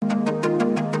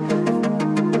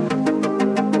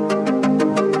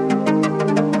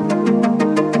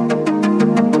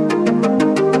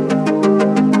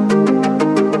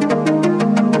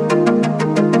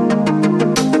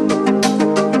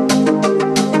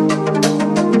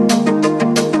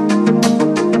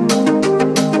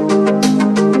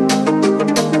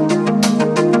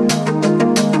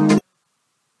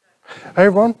Hey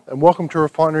everyone, and welcome to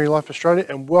Refinery Life Australia,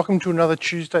 and welcome to another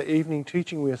Tuesday evening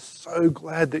teaching. We are so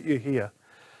glad that you're here.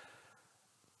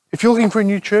 If you're looking for a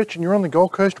new church and you're on the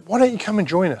Gold Coast, why don't you come and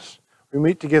join us? We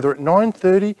meet together at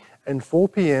 9:30 and 4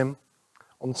 p.m.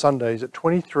 on Sundays at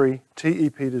 23 T.E.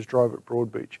 Peters Drive at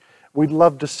Broadbeach. We'd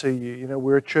love to see you. You know,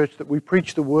 we're a church that we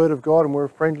preach the Word of God, and we're a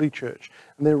friendly church,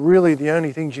 and they're really the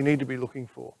only things you need to be looking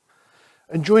for.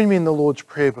 And join me in the Lord's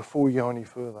Prayer before we go any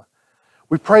further.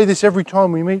 We pray this every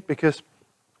time we meet because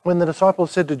when the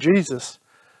disciples said to Jesus,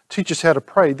 "Teach us how to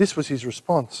pray," this was his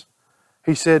response.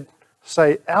 He said,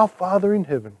 "Say, Our Father in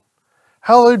heaven,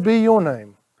 hallowed be your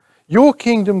name. Your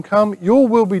kingdom come, your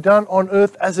will be done on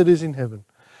earth as it is in heaven.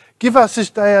 Give us this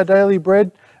day our daily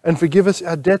bread, and forgive us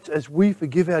our debts as we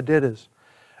forgive our debtors.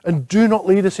 And do not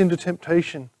lead us into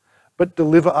temptation, but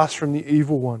deliver us from the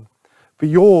evil one. For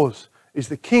yours is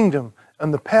the kingdom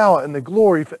and the power and the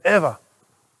glory forever.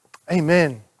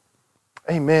 Amen."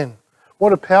 Amen.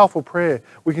 What a powerful prayer.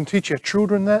 We can teach our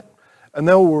children that, and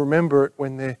they will remember it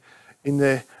when they're in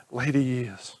their later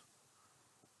years.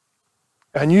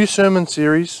 Our new sermon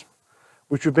series,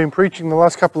 which we've been preaching the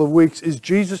last couple of weeks, is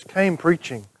Jesus Came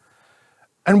Preaching.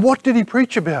 And what did he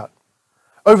preach about?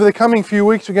 Over the coming few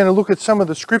weeks, we're going to look at some of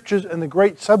the scriptures and the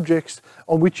great subjects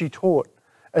on which he taught.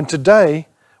 And today,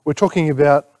 we're talking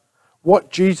about what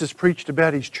Jesus preached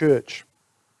about his church.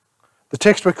 The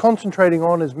text we're concentrating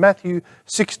on is Matthew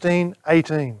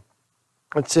 16:18.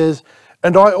 It says,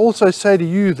 "And I also say to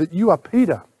you that you are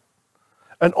Peter,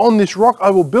 and on this rock I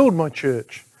will build my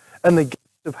church, and the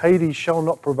gates of Hades shall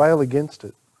not prevail against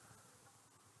it."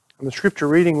 And the scripture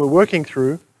reading we're working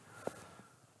through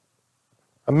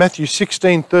are Matthew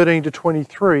 16:13 to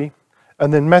 23,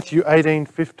 and then Matthew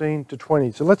 18:15 to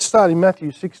 20. So let's start in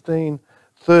Matthew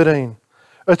 16:13.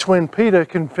 It's when Peter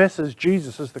confesses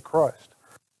Jesus as the Christ.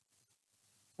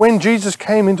 When Jesus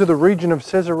came into the region of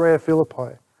Caesarea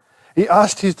Philippi, he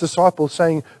asked his disciples,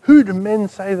 saying, "Who do men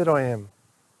say that I am?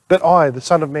 That I, the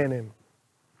Son of Man, am?"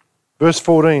 Verse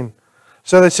 14.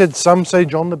 So they said, "Some say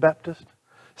John the Baptist,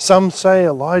 some say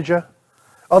Elijah,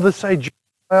 others say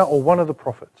Jeremiah or one of the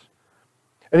prophets."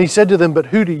 And he said to them, "But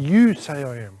who do you say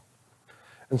I am?"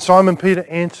 And Simon Peter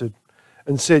answered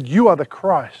and said, "You are the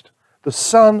Christ, the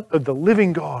Son of the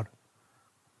living God."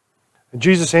 And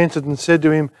Jesus answered and said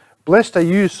to him, "Blessed are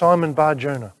you, Simon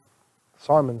Bar-Jonah,"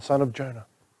 Simon, son of Jonah.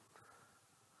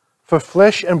 "For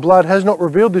flesh and blood has not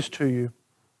revealed this to you,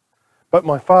 but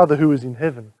my Father who is in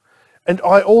heaven. And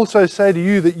I also say to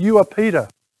you that you are Peter.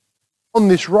 On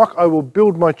this rock I will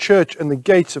build my church, and the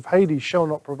gates of Hades shall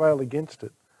not prevail against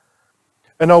it.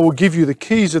 And I will give you the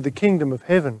keys of the kingdom of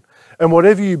heaven. And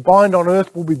whatever you bind on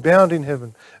earth will be bound in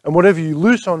heaven, and whatever you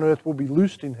loose on earth will be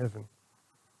loosed in heaven."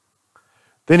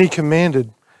 Then he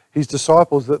commanded his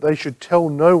disciples that they should tell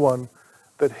no one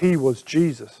that he was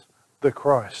Jesus, the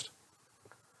Christ.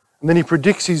 And then he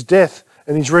predicts his death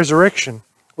and his resurrection.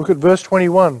 Look at verse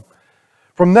 21.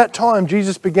 From that time,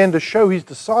 Jesus began to show his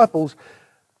disciples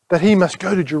that he must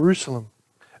go to Jerusalem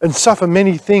and suffer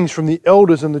many things from the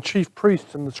elders and the chief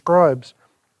priests and the scribes,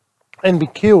 and be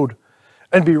killed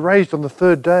and be raised on the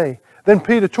third day. Then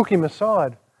Peter took him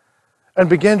aside and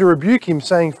began to rebuke him,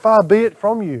 saying, "Far be it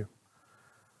from you,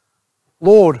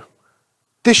 Lord,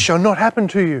 this shall not happen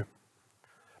to you."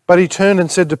 But he turned and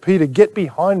said to Peter, "Get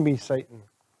behind me, Satan.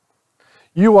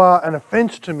 You are an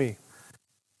offense to me,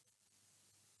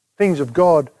 things of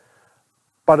God,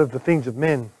 but of the things of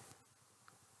men."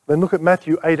 Then look at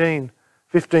Matthew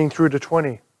 18:15 through to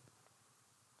 20. It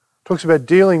talks about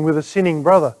dealing with a sinning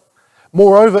brother.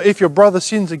 "Moreover, if your brother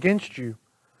sins against you,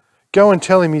 go and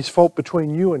tell him his fault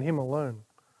between you and him alone.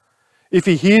 If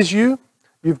he hears you,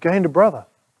 you've gained a brother.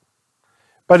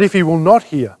 But if he will not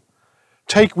hear,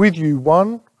 take with you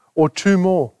one or two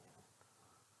more,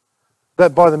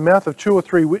 that by the mouth of two or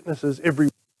three witnesses every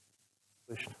word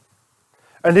is established.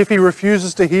 And if he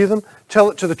refuses to hear them, tell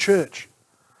it to the church.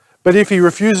 But if he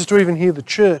refuses to even hear the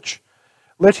church,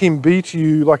 let him be to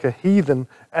you like a heathen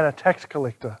and a tax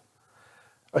collector.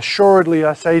 Assuredly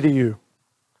I say to you,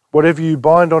 whatever you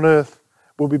bind on earth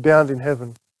will be bound in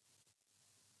heaven,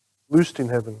 loosed in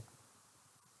heaven.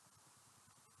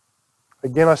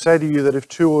 Again, I say to you that if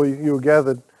two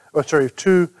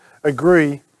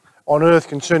agree on earth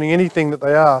concerning anything that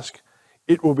they ask,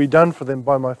 it will be done for them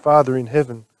by my Father in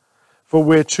heaven. For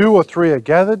where two or three are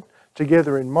gathered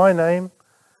together in my name,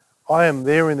 I am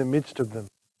there in the midst of them."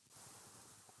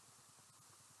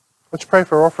 Let's pray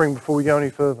for our offering before we go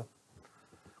any further.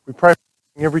 We pray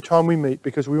every time we meet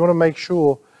because we want to make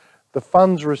sure the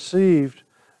funds received,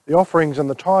 the offerings and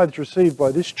the tithes received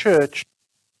by this church,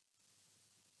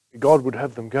 God would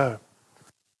have them go.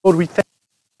 Lord, we thank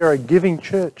you for a giving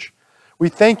church. We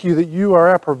thank you that you are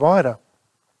our provider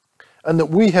and that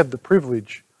we have the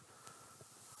privilege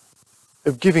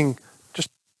of giving just...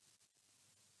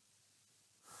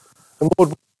 And Lord,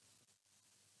 we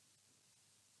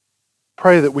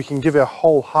pray that we can give our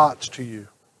whole hearts to you,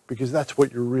 because that's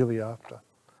what you're really after.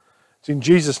 It's in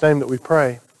Jesus' name that we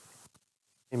pray.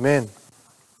 Amen.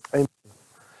 Amen.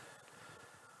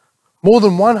 More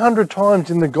than 100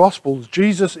 times in the Gospels,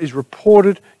 Jesus is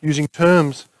reported using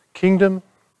terms kingdom,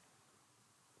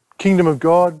 kingdom of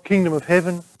God, kingdom of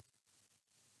heaven.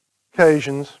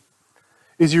 Occasions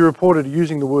is he reported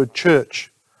using the word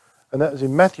church, and that is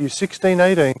in Matthew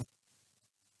 16:18,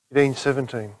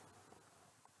 18:17.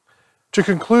 To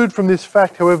conclude from this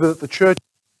fact, however, that the church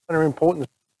is of importance,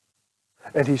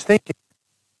 and he's thinking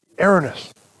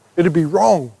erroneous, it'd be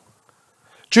wrong.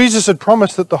 Jesus had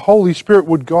promised that the Holy Spirit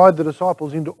would guide the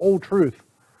disciples into all truth.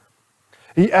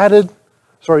 The added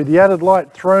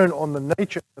light thrown on the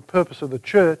nature and the purpose of the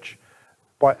church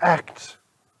by Acts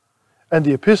and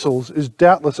the epistles is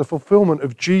doubtless a fulfillment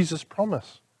of Jesus'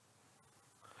 promise.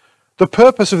 The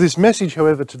purpose of this message,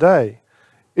 however, today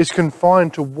is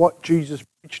confined to what Jesus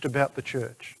preached about the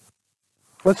church.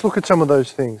 Let's look at some of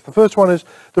those things. The first one is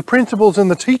the principles and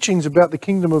the teachings about the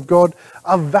kingdom of God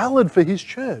are valid for his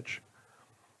church.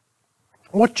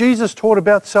 What Jesus taught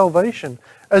about salvation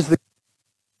as the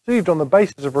received on the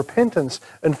basis of repentance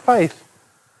and faith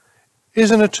is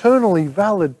an eternally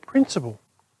valid principle.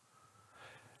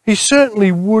 He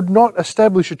certainly would not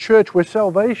establish a church where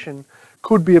salvation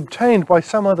could be obtained by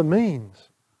some other means.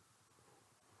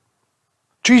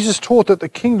 Jesus taught that the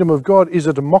kingdom of God is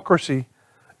a democracy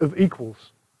of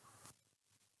equals.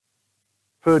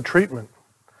 Third treatment.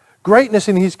 Greatness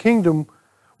in his kingdom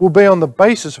will be on the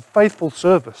basis of faithful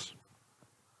service.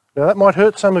 Now that might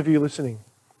hurt some of you listening.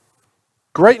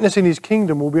 Greatness in his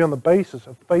kingdom will be on the basis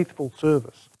of faithful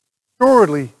service.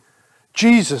 Assuredly,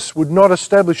 Jesus would not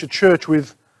establish a church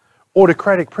with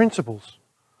autocratic principles.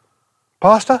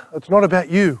 Pastor, it's not about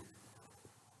you.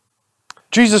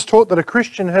 Jesus taught that a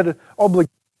Christian had an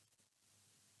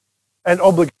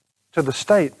obligation to the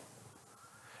state.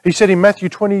 He said in Matthew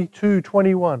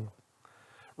 22:21,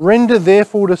 "Render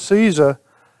therefore to Caesar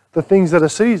the things that are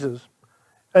Caesar's,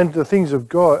 and the things of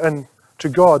God, and to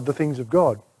God the things of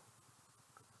God."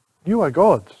 You are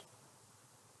God's.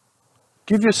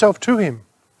 Give yourself to him.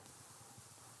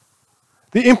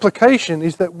 The implication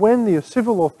is that when the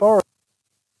civil authority,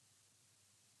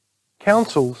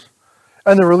 councils,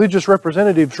 and the religious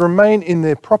representatives remain in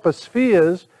their proper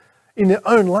spheres, in their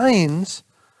own lanes,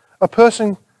 a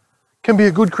person can be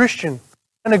a good Christian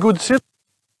and a good citizen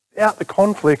without the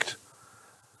conflict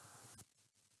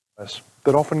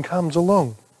that often comes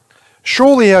along.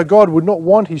 Surely our God would not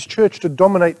want his church to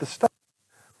dominate the state,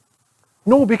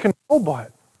 nor be controlled by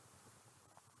it.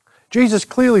 Jesus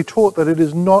clearly taught that it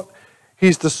is not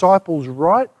his disciples'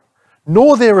 right,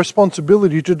 nor their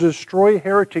responsibility to destroy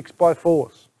heretics by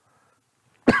force.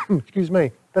 Excuse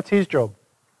me, that's his job.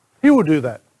 He will do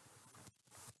that.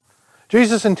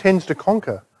 Jesus intends to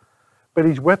conquer, but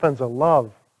his weapons are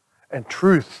love and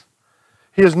truth.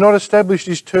 He has not established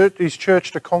his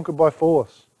church to conquer by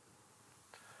force.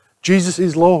 Jesus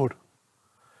is Lord.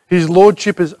 His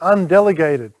lordship is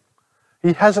undelegated.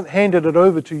 He hasn't handed it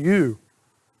over to you.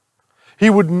 He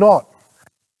would not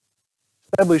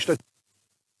establish a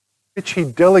which he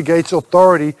delegates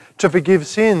authority to forgive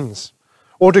sins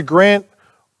or to grant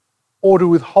or to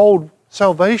withhold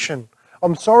salvation.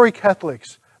 I'm sorry,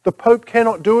 Catholics, the Pope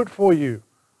cannot do it for you.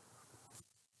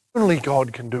 Only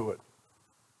God can do it.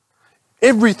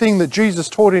 Everything that Jesus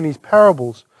taught in his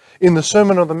parables, in the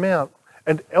Sermon on the Mount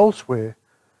and elsewhere,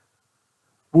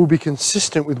 will be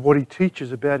consistent with what he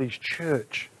teaches about his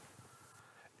church.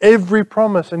 Every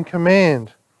promise and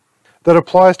command that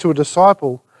applies to a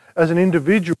disciple as an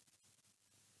individual,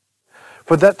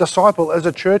 for that disciple as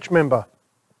a church member.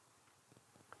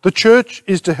 The church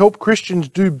is to help Christians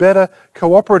do better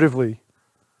cooperatively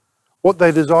what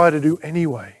they desire to do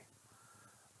anyway,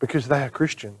 because they are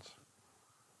Christians.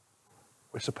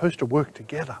 We're supposed to work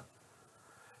together.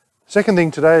 Second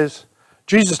thing today is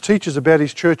Jesus teaches about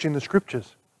his church in the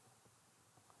Scriptures.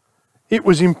 It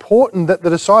was important that the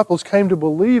disciples came to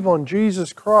believe on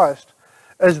Jesus Christ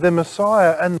as their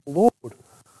Messiah and Lord.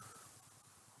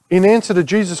 In answer to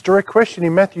Jesus' direct question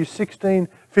in Matthew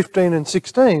 16:15 and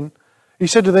 16, he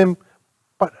said to them,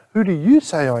 "But who do you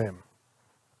say I am?"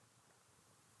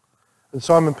 And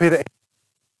Simon Peter answered,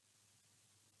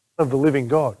 "Son of the living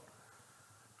God."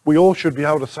 We all should be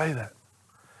able to say that.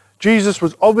 Jesus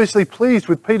was obviously pleased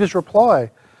with Peter's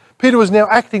reply. Peter was now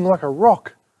acting like a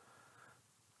rock.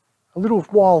 A little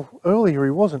while earlier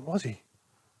he wasn't, was he?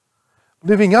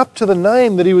 living up to the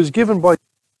name that he was given by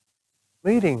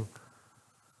meeting.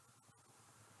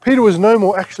 Peter was no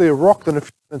more actually a rock than a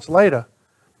few minutes later.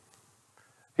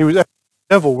 He was actually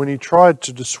the devil when he tried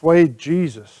to dissuade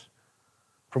Jesus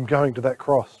from going to that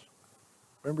cross.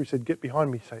 Remember, he said, "Get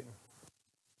behind me, Satan."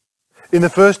 In the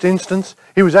first instance,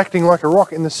 he was acting like a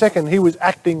rock. In the second, he was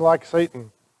acting like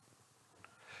Satan.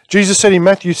 Jesus said in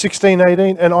Matthew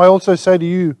 16:18, "And I also say to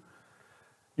you,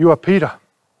 you are Peter.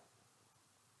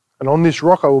 And on this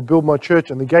rock I will build my church,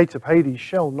 and the gates of Hades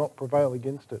shall not prevail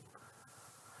against it."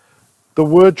 The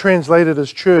word translated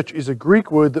as church is a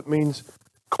Greek word that means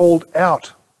called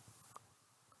out,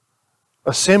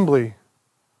 assembly,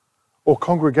 or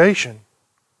congregation.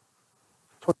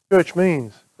 That's what church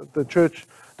means.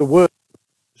 The word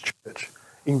is church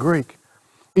in Greek.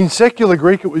 In secular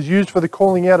Greek, it was used for the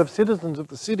calling out of citizens of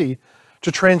the city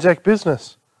to transact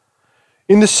business.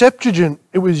 In the Septuagint,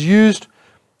 it was used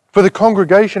for the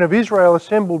congregation of Israel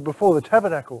assembled before the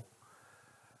tabernacle.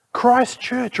 Christ's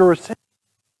church or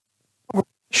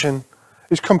congregation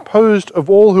is composed of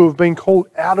all who have been called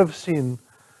out of sin,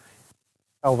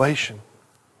 salvation.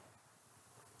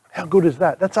 How good is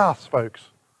that? That's us, folks.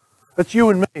 That's you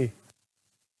and me.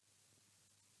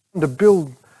 To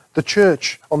build the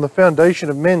church on the foundation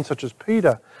of men such as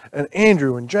Peter and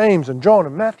Andrew and James and John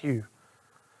and Matthew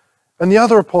and the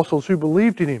other apostles who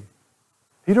believed in him.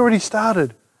 He'd already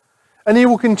started. And he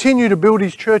will continue to build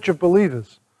his church of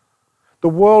believers. The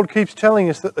world keeps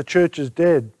telling us that the church is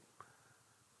dead.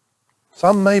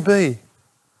 Some may be,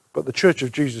 but the church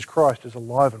of Jesus Christ is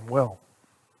alive and well.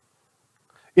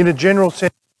 In a general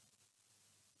sense,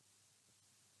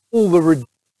 all the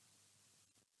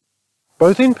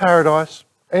both in paradise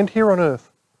and here on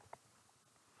earth.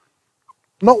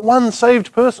 Not one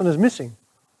saved person is missing.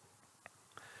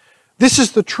 This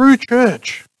is the true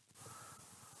church.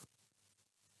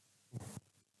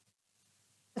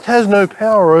 Death has no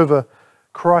power over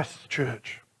Christ's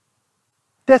church.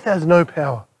 Death has no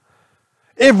power.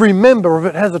 Every member of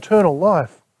it has eternal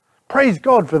life. Praise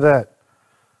God for that.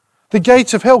 The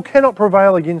gates of hell cannot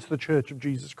prevail against the church of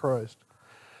Jesus Christ.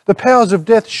 The powers of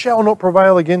death shall not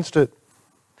prevail against it.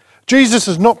 Jesus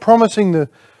is not promising the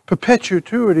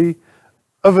perpetuity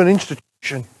of an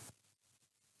institution.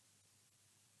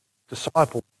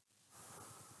 Disciple.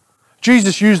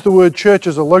 Jesus used the word church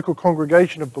as a local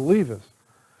congregation of believers.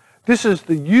 This is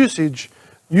the usage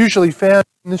usually found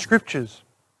in the Scriptures.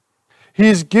 He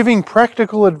is giving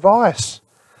practical advice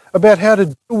about how to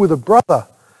deal with a brother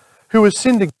who has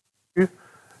sinned against you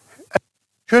as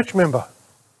a church member.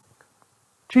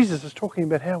 Jesus is talking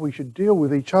about how we should deal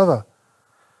with each other.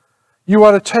 You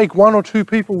are to take one or two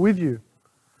people with you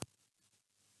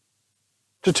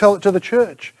to tell it to the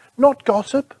church. Not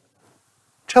gossip.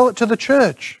 Tell it to the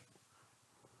church.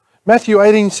 Matthew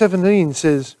 18:17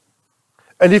 says,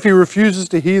 "And if he refuses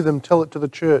to hear them, tell it to the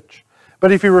church.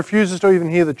 But if he refuses to even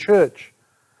hear the church,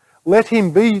 let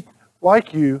him be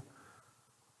like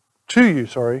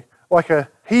like a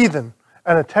heathen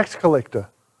and a tax collector.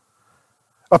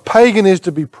 A pagan is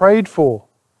to be prayed for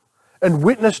and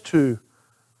witnessed to,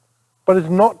 but is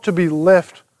not to be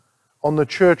left on the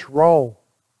church roll."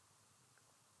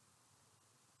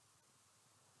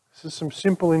 This is some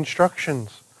simple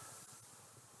instructions.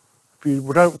 If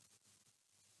you don't,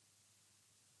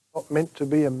 not meant to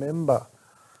be a member.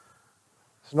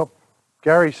 It's not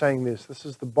Gary saying this. This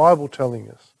is the Bible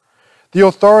telling us. The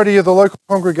authority of the local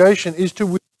congregation is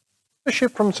to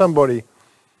worship from somebody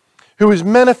who is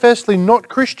manifestly not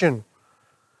Christian,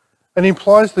 and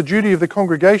implies the duty of the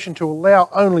congregation to allow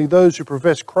only those who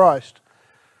profess Christ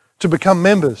to become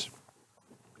members.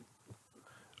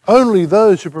 Only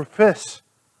those who profess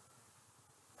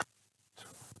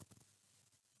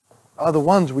are the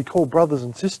ones we call brothers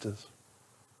and sisters.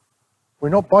 We're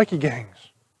not bikie gangs.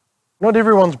 Not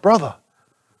everyone's brother.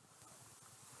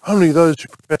 Only those who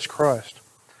profess Christ.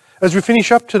 As we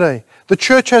finish up today, the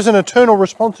church has an eternal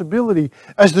responsibility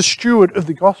as the steward of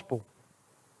the gospel.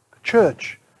 The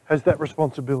church has that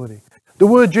responsibility. The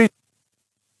word Jesus,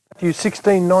 Matthew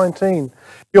 16:19,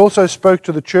 he also spoke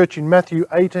to the church in Matthew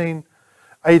 18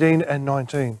 and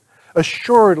 19.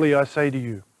 "Assuredly I say to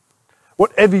you,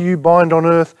 whatever you bind on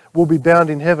earth will be bound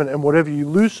in heaven, and whatever you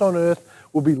loose on earth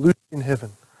will be loosed in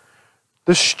heaven."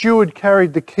 The steward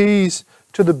carried the keys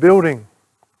to the building.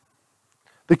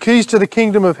 The keys to the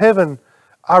kingdom of heaven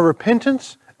are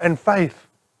repentance and faith.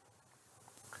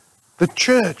 The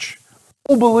church,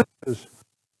 all believers,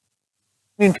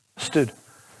 entrusted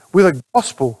with a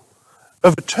gospel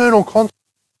of eternal consequence.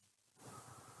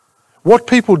 What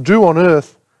people do on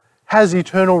earth has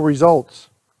eternal results.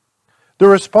 The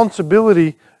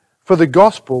responsibility for the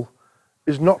gospel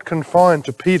is not confined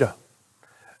to Peter.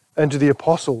 and to the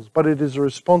apostles, but it is a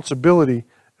responsibility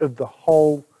of the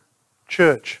whole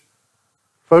church.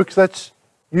 Folks, that's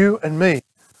you and me,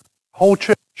 whole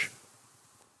church.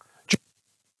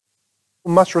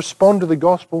 Must respond to the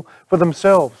gospel for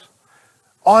themselves.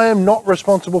 I am not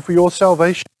responsible for your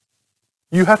salvation.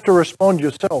 You have to respond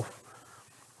yourself.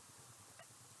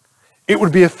 It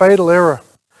would be a fatal error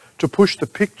to push the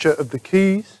picture of the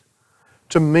keys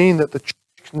to mean that the church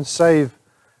can save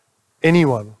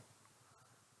anyone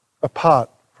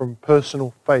apart from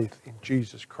personal faith in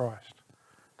Jesus Christ.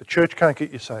 The church can't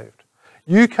get you saved.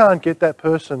 You can't get that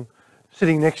person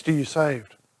sitting next to you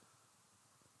saved.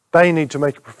 They need to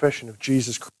make a profession of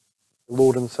Jesus Christ,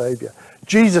 Lord and Saviour.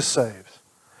 Jesus saves.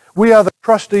 We are the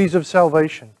trustees of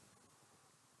salvation.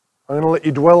 I'm going to let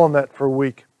you dwell on that for a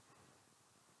week.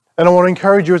 And I want to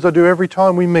encourage you, as I do every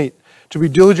time we meet, to be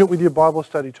diligent with your Bible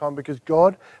study time, because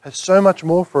God has so much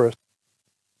more for us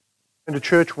than to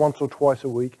church once or twice a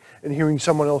week and hearing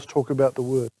someone else talk about the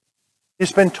Word. You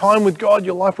spend time with God,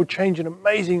 your life will change in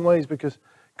amazing ways, because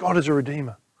God is a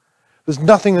Redeemer. There's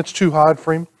nothing that's too hard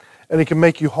for Him. And He can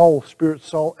make you whole, spirit,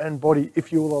 soul, and body,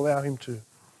 if you will allow Him to.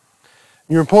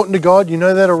 You're important to God, you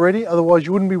know that already, otherwise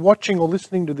you wouldn't be watching or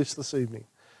listening to this evening.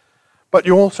 But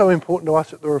you're also important to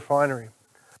us at the Refinery.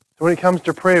 So when it comes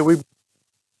to prayer, we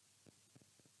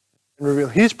reveal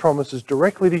His promises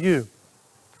directly to you.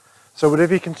 So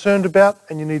whatever you're concerned about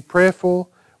and you need prayer for,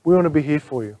 we want to be here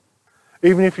for you.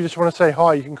 Even if you just want to say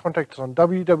hi, you can contact us on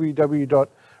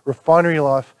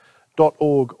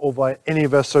www.refinerylife.org or via any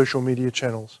of our social media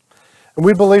channels. And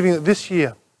we're believing that this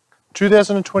year,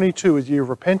 2022, is a year of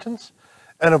repentance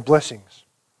and of blessings.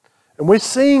 And we're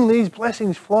seeing these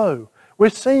blessings flow. We're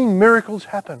seeing miracles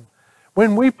happen.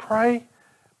 When we pray,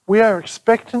 we are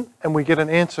expectant and we get an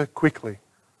answer quickly.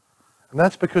 And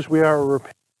that's because we are a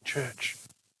repentant church.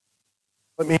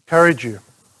 Let me encourage you.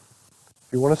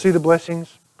 If you want to see the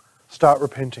blessings, start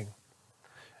repenting.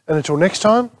 And until next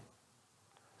time,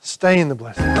 stay in the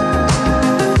blessing.